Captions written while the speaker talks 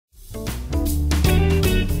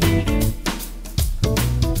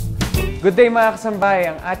Good day mga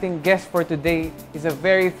kasambay! Ang ating guest for today is a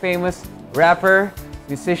very famous rapper,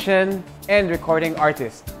 musician, and recording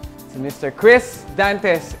artist. Si Mr. Chris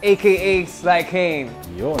Dantes, aka Sly Kane.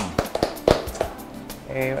 Yun.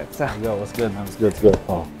 Hey, what's up? Yo, what's good, man? It's good, it's good.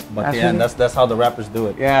 Oh, but yeah, that's how the rappers do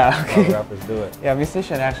it. Yeah, okay. That's how the rappers do it. Yeah,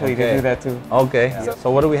 musician actually can do that too. Okay. Yeah.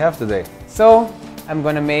 So what do we have today? So, I'm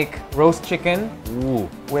gonna make roast chicken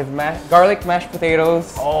with garlic mashed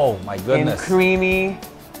potatoes. Oh my goodness. In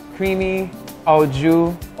creamy au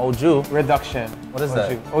jus reduction. What is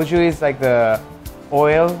that? Au jus is like the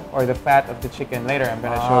oil or the fat of the chicken. Later, I'm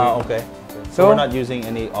gonna show you. Okay. So we're not using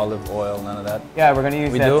any olive oil, none of that? Yeah, we're gonna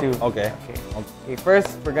use that too. Okay. Okay.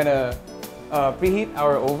 First, we're gonna preheat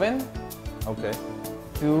our oven. Okay.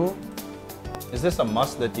 Is this a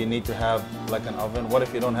must that you need to have like an oven? What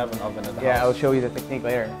if you don't have an oven at the house? Yeah, I'll show you the technique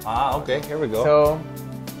later. Okay. Here we go. So,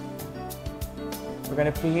 we're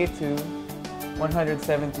gonna preheat to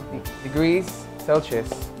 170 degrees Celsius.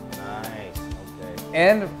 Nice. Okay.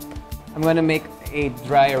 And I'm gonna make a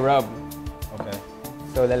dry rub. Okay.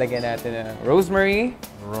 So, lalagyan natin ng rosemary.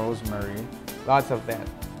 Rosemary. Lots of that.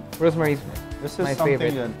 Rosemary is This is my something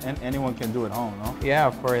favorite. that anyone can do at home, no? Yeah,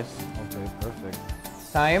 of course. Okay, perfect.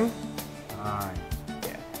 Thyme. Nice.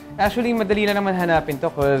 Yeah. Actually, madali na naman hanapin to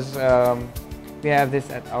because we have this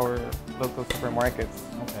at our local supermarkets.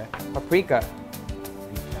 Okay. Paprika.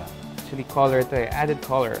 Actually, color to added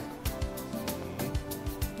color.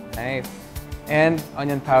 Nice. And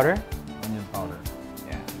onion powder. Onion powder.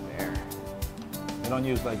 Yeah, there. You don't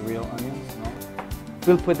use like real onions, no?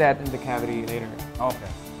 We'll put that in the cavity later.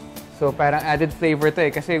 Okay. So parang added flavor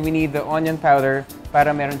to kasi we need the onion powder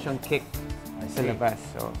para meron siyang kick sa labas.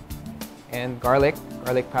 So, and garlic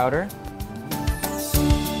powder.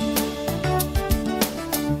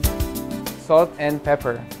 Salt and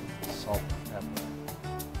pepper. Salt and pepper.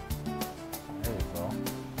 There you go.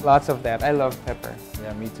 Lots of that. I love pepper.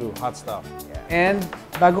 Yeah, me too. Hot stuff. Yeah. And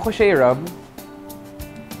bago ko siya i-rub,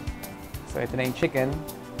 so ito na yung chicken.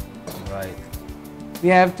 Right. We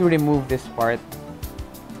have to remove this part.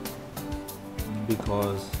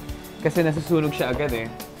 Because? Kasi nasusunog siya agad eh.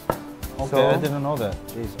 Okay, so, I didn't know that.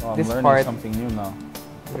 Jeez, I'm this learning part, something new now.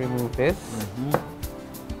 Remove this.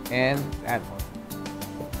 And that one.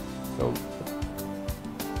 So,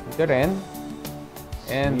 ito rin.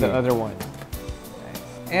 And the other one. Nice.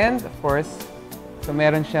 And of course, so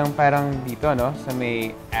meron siyang parang dito, no? Sa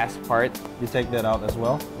may ass part. You take that out as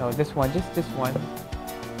well? No, this one. Just this one.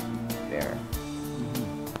 There.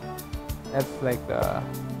 That's like the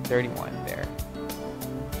dirty one there.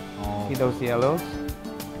 Oh. See those yellows?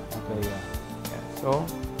 Okay, yeah. So,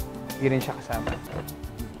 hindi rin siya kasama.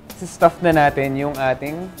 Stuff na natin yung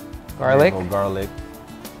ating garlic. Garlic.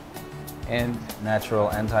 And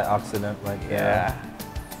natural antioxidant right there.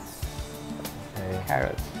 Okay.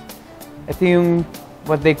 Carrots. Ito yung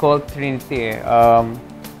what they call Trinity eh.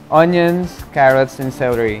 Onions, carrots, and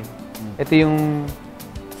celery. Ito yung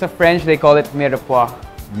sa French they call it mirepoix.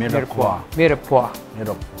 Mirepoix. Mirepoix.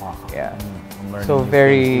 Mirepoix. Yeah. I'm learning so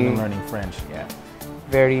very I'm learning French. Yeah.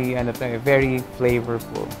 Very very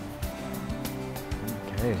flavorful.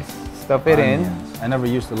 Okay. Stuff it in. I never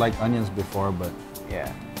used to like onions before, but yeah.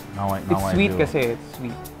 Now I sweet do. Kasi it's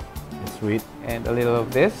sweet. It's sweet. And a little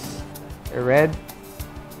of this, red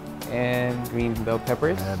and green bell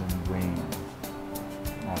peppers. Red and green.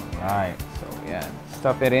 All right. So yeah,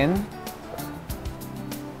 stuff it in.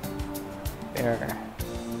 There.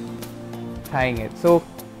 Tying it. So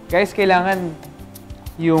guys, kailangan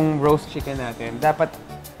yung roast chicken natin dapat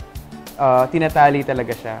tinatali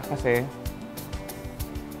talaga siya kasi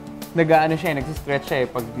nag-aano siya, nagsistretch siya eh.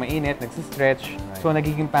 Pag mainit, nagsistretch. Right. So,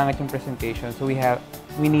 nagiging pangit yung presentation. So,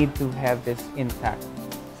 we need to have this intact.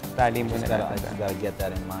 So, tali muna natin. I just gotta get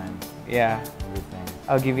that in mind. Yeah. Everything.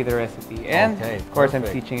 I'll give you the recipe. And, of course, I'm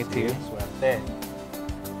teaching it to you. Suerte.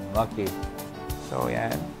 Lucky. So,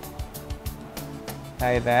 yan.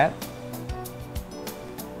 Tie that.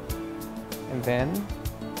 And then,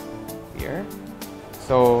 here.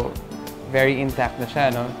 So, very intact na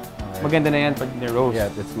siya, no? Maganda na yan pag ni-roast. Yeah,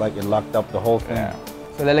 it's like it locked up the whole thing. Yeah.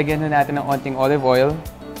 So, lalagyan na natin ng onting olive oil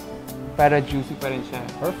para juicy pa rin siya.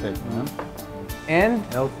 Perfect, man. And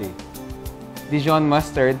healthy. Dijon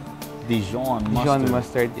mustard. Dijon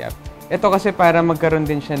mustard, yeah. Ito kasi para magkaroon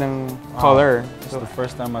din siya ng color. It's the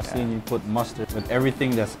first time I've seen you put mustard with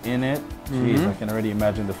everything that's in it. Jeez, I can already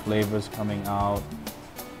imagine the flavors coming out.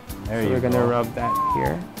 There you go. So we're gonna rub that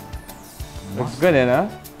here. Looks good, eh,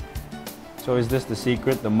 So is this the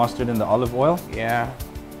secret, the mustard and the olive oil? Yeah.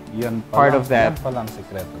 Yan part of that. Yan palang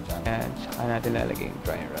sekreto dyan. Yan, tsaka natin lalagay yung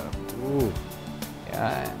dry rub. Ooh.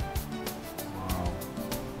 Yan. Wow.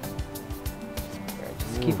 Just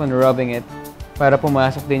Just keep on rubbing it para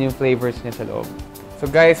pumasok din yung flavors niya sa loob. So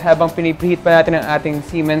guys, habang pinipreheat pa natin ang ating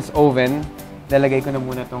Siemens oven, lalagay ko na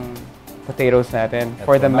muna tong potatoes natin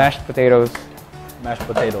for the mashed potatoes. Mashed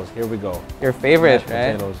potatoes, here we go. Your favorite, mashed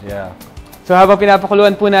right? Potatoes, yeah. So habang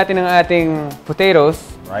pinapakuluan po natin ang ating potatoes,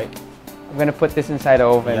 right. I'm gonna put this inside the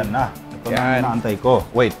oven. Yan na. Ito na naantay ko.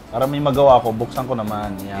 Wait, para may magawa ko, buksan ko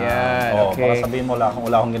naman. Yan, okay. Para sabihin mo wala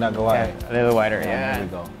akong ginagawa eh. A little wider, There we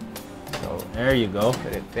go. So, there you go.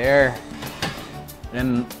 Put it there.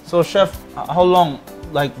 And so, chef, how long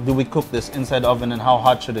do we cook this inside the oven and how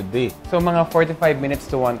hot should it be? So mga 45 minutes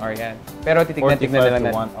to 1 hour yan. Pero titignan na lang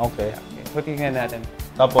natin. 45 to 1, okay. So tignan natin.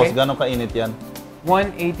 Tapos, gano'ng kainit yan?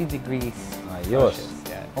 180 degrees. Ayos.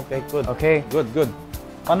 Yan. Okay, good. Okay. Good.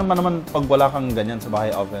 Paano man naman pag wala kang ganyan sa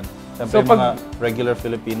bahay oven? Siyempre, So, pag- mga regular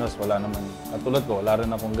Filipinos, wala naman. Katulad ko, wala rin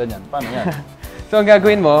akong ganyan. Paano yan? So ang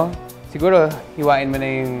gagawin mo, siguro hiwain mo na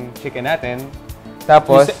yung chicken natin.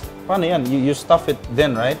 Tapos, Paano yan? You stuff it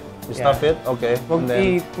then, right? You Yeah. stuff it? Okay. And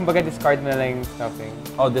then, kumbaga discard mo na lang yung stuffing.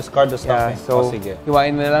 discard the stuffing. Yeah, so sige.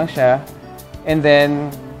 hiwain mo na lang siya. And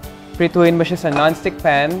then, prituhin mo siya sa non-stick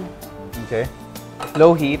pan, Okay.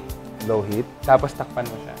 low heat, Low heat. tapos takpan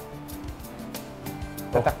mo siya.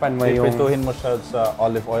 Tatakpan mo yung... Prituhin mo siya sa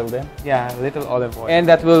olive oil din? Yeah, little olive oil. And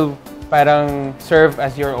that will parang serve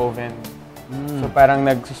as your oven. So parang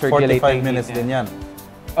nag-circulate 45 minutes din yan.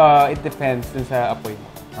 It depends dun sa apoy mo.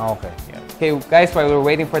 Okay. Yeah. Okay, guys, while we're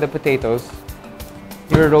waiting for the potatoes,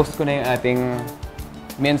 i-roast ko na yung ating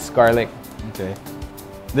minced garlic. Okay.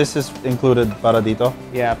 This is included para dito?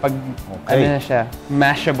 Yeah, pag Okay. ano na siya,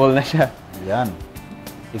 mashable na siya. Yan.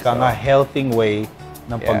 Ika nga healthy way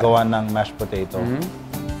ng Yeah. paggawa ng mashed potato.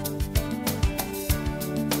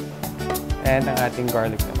 And ang ating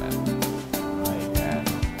garlic naman. Right. Yan.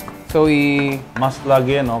 So, Mas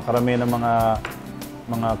lagi, no? Karamihan ng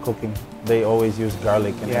mga cooking, they always use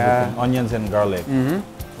garlic and Yeah. everything. Onions and garlic.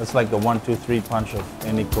 That's like the 1, 2, 3 punch of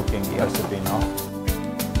any cooking recipe, no?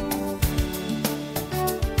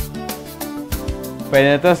 pwede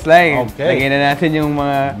na to, Sly. Okay. Lagyan na natin yung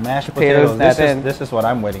mga Mashed potatoes potatoes. natin. This is what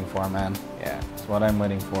I'm waiting for, man. Yeah. That's what I'm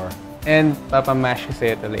waiting for. And papamash ko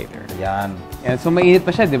sa'yo ito later. Yan. Yan. So, mainit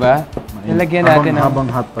pa siya, di ba? Lalagyan natin ng... Habang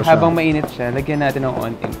hot pa siya. Habang mainit siya, lagyan natin ng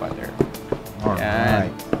onting butter. Yan.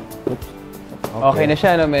 Alright. Oops. Okay na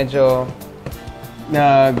siya, no? Medyo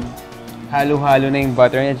nag-halo-halo na yung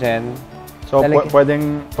butter niya dyan. So,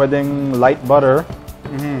 pwedeng light butter.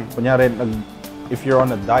 Kunyari, if you're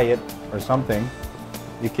on a diet or something,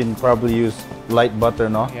 you can probably use light butter,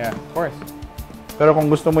 no? Yeah, of course. Pero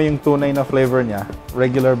kung gusto mo yung tunay na flavor niya,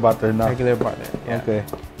 regular butter na. Regular butter. Yeah. Okay.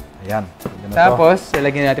 Ayan. Pwede na Tapos,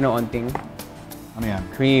 lalagyan natin ng onting to. Ano yan?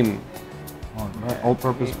 cream.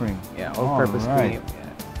 All-purpose cream. Yeah, all-purpose Alright. cream.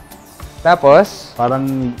 Yeah. Tapos, Parang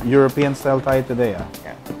European style tayo today, ah.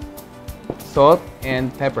 yeah. Salt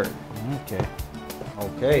and pepper. Okay.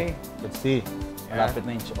 Okay. Let's see. Yeah. Malapit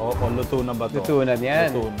na yung luto na ba to? Luto na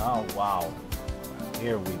yan. Luto na. Wow.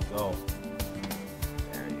 Here we go.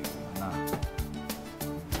 There you go na.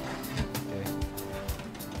 Okay.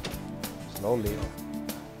 Slowly. Here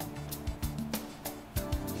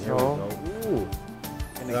we So, go. Ooh.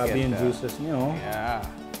 Grabe yung juices niyo. Yeah.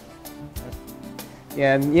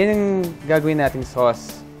 Yan yung gagawin nating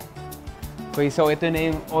sauce. Okay, so ito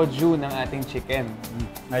na yung au jus ng ating chicken.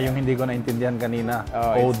 Na yung hindi ko naintindihan kanina.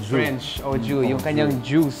 It's French, au jus. Yung kanyang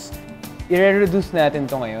juice. I-reduce natin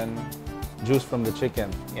to ngayon. Juice from the chicken.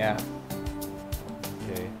 Yeah.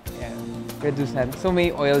 Okay. Yan. Reduce natin. So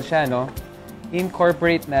may oil siya, no?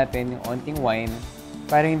 Incorporate natin yung onting wine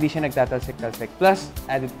para hindi siya nagtatalsik-talsik. Plus,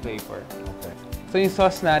 added flavor. Okay. So yung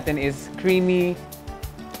sauce natin is creamy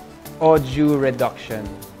au jus reduction.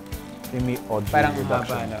 Creamy au jus Parang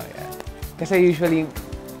reduction. haba, no? Yeah. Kasi usually,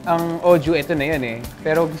 ang au jus, ito na yun eh.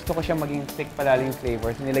 Pero gusto ko siya maging thick palalo yung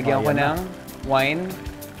flavors. Nilagyan ko ng wine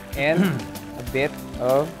and a bit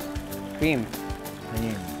of cream.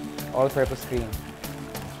 Cream. All-purpose cream.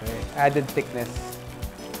 Okay. Added thickness.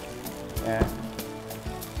 Yeah.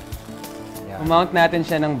 Yeah. Umount natin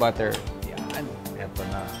siya ng butter. Yan. Ito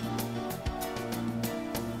na.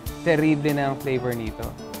 Terrible na ang flavor nito.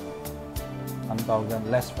 Ang tawag dyan,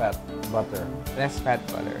 less fat butter. Less fat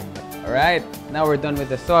butter. Alright, now we're done with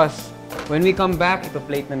the sauce. When we come back,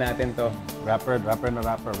 ipa-plate na natin to. Wrapper.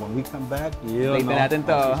 When we come back, you'll Plate know. na natin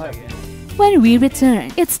to. When we return,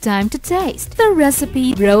 it's time to taste the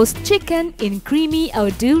recipe roast chicken in creamy au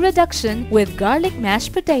jus reduction with garlic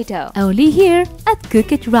mashed potato. Only here at Cook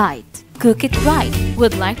It Right. Cook It Right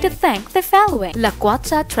would like to thank the following: La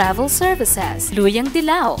Quacha Travel Services, Luyang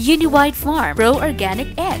Dilao, Uniwide Farm, Pro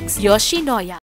Organic Eggs, Yoshinoya.